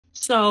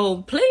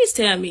So please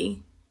tell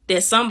me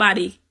that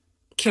somebody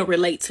can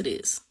relate to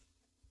this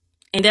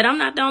and that I'm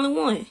not the only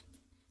one.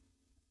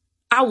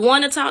 I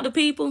want to talk to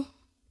people,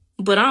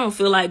 but I don't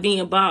feel like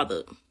being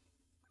bothered.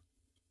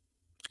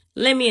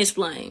 Let me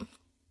explain.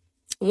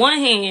 One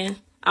hand,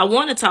 I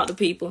want to talk to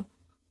people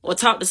or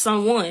talk to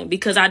someone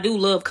because I do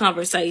love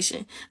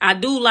conversation. I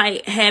do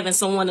like having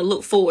someone to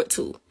look forward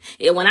to.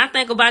 And when I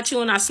think about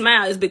you and I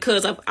smile, it's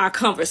because of our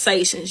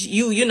conversations.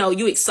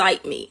 You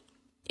excite me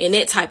in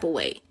that type of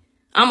way.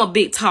 I'm a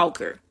big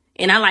talker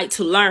and I like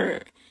to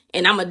learn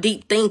and I'm a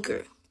deep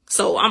thinker.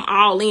 So I'm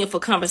all in for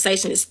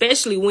conversation,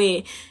 especially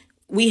when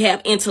we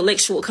have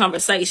intellectual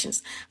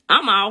conversations.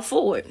 I'm all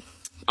for it.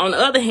 On the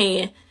other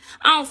hand,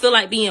 I don't feel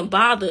like being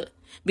bothered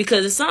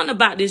because it's something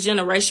about this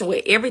generation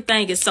where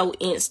everything is so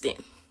instant.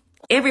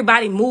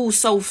 Everybody moves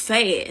so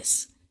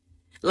fast.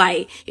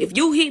 Like, if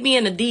you hit me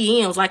in the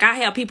DMs, like I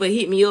have people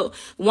hit me up,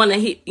 want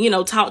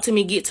to talk to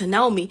me, get to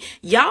know me.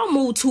 Y'all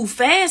move too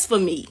fast for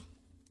me.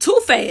 Too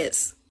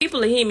fast.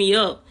 People will hit me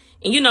up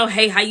and,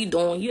 hey, how you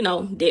doing?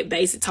 That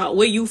basic talk.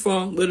 Where you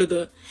from? Blah, blah,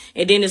 blah.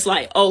 And then it's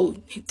like, oh,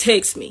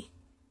 text me.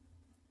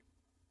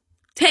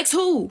 Text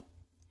who?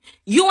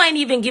 You ain't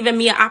even giving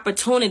me an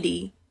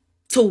opportunity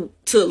to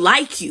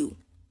like you,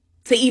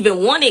 to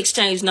even want to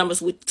exchange numbers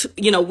with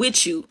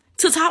you,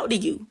 to talk to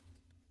you.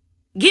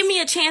 Give me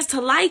a chance to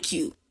like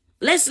you.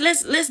 Let's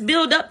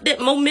build up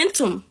that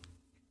momentum.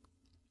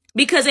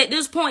 Because at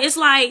this point, it's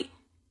like,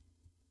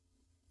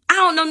 I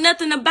don't know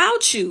nothing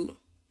about you.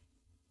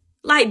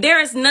 Like, there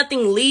is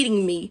nothing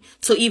leading me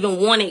to even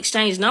want to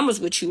exchange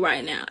numbers with you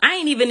right now. I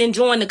ain't even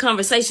enjoying the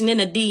conversation in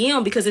the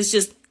DM because it's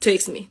just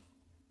text me.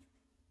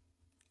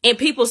 And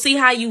people see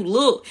how you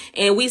look,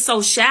 and we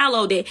so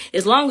shallow that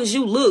as long as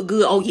you look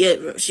good, oh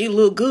yeah, she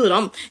look good.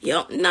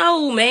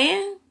 No,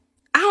 man.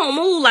 I don't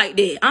move like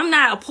that. I'm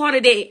not a part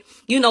of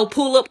that,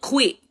 pull up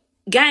quick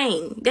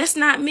gang. That's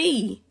not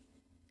me.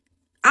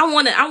 I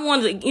want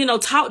to,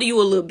 talk to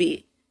you a little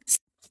bit.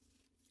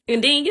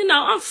 And then,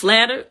 I'm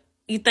flattered.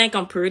 You think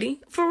I'm pretty?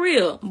 For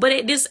real. But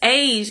at this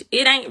age,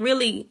 it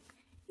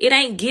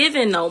ain't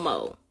giving no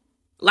more.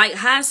 Like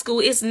high school,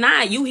 it's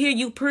not. You hear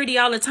you pretty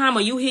all the time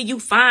or you hear you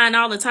fine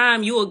all the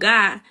time. You a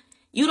guy.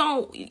 You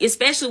don't,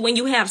 especially when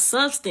you have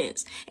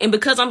substance. And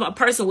because I'm a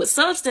person with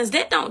substance,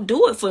 that don't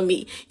do it for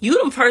me.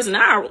 You the person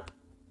I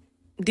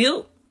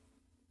deal.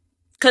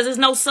 Because there's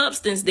no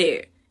substance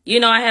there.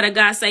 I had a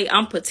guy say,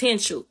 I'm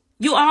potential.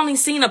 You only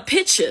seen a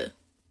picture.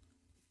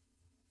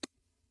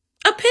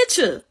 A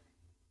picture.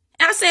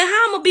 And I said,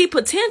 how I'm going to be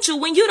potential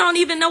when you don't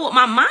even know what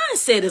my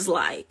mindset is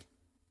like?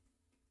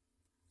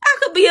 I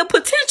could be a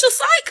potential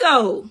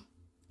psycho.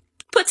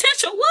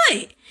 Potential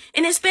what?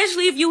 And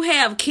especially if you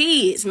have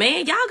kids,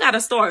 man, y'all got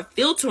to start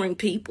filtering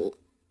people.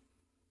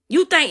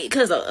 You think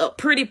because a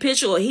pretty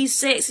picture or he's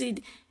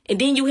sexy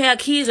and then you have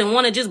kids and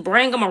want to just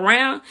bring them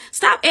around?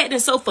 Stop acting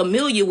so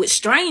familiar with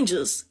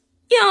strangers.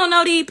 You don't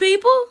know these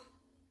people.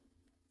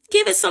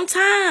 Give it some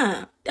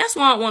time. That's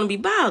why I don't want to be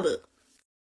bothered.